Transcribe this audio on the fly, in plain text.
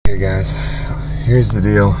Hey guys, here's the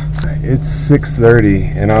deal. It's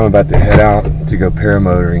 6:30 and I'm about to head out to go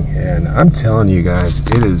paramotoring, and I'm telling you guys,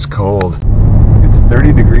 it is cold. It's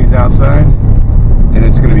 30 degrees outside and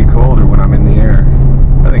it's going to be colder when I'm in the air.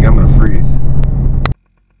 I think I'm going to freeze.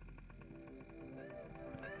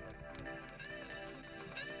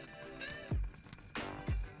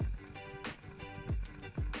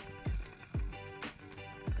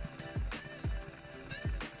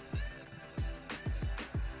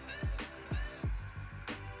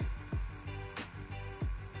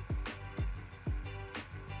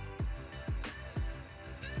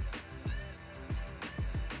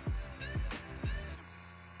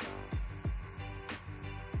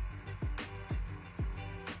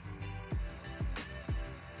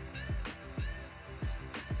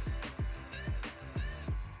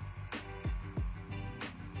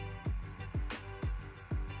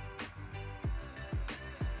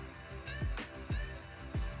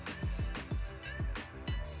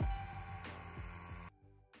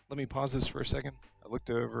 Let me pause this for a second. I looked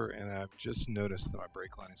over and I've just noticed that my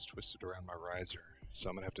brake line is twisted around my riser, so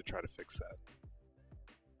I'm going to have to try to fix that.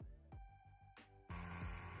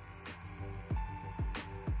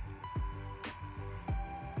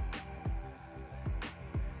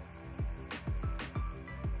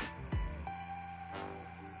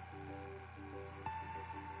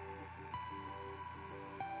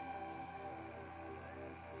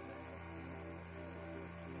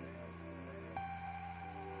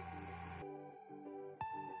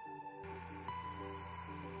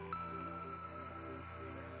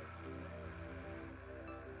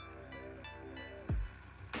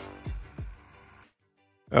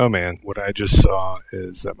 Oh man, what I just saw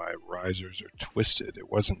is that my risers are twisted. It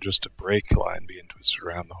wasn't just a brake line being twisted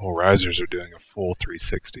around. The whole risers are doing a full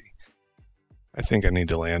 360. I think I need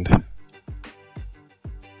to land.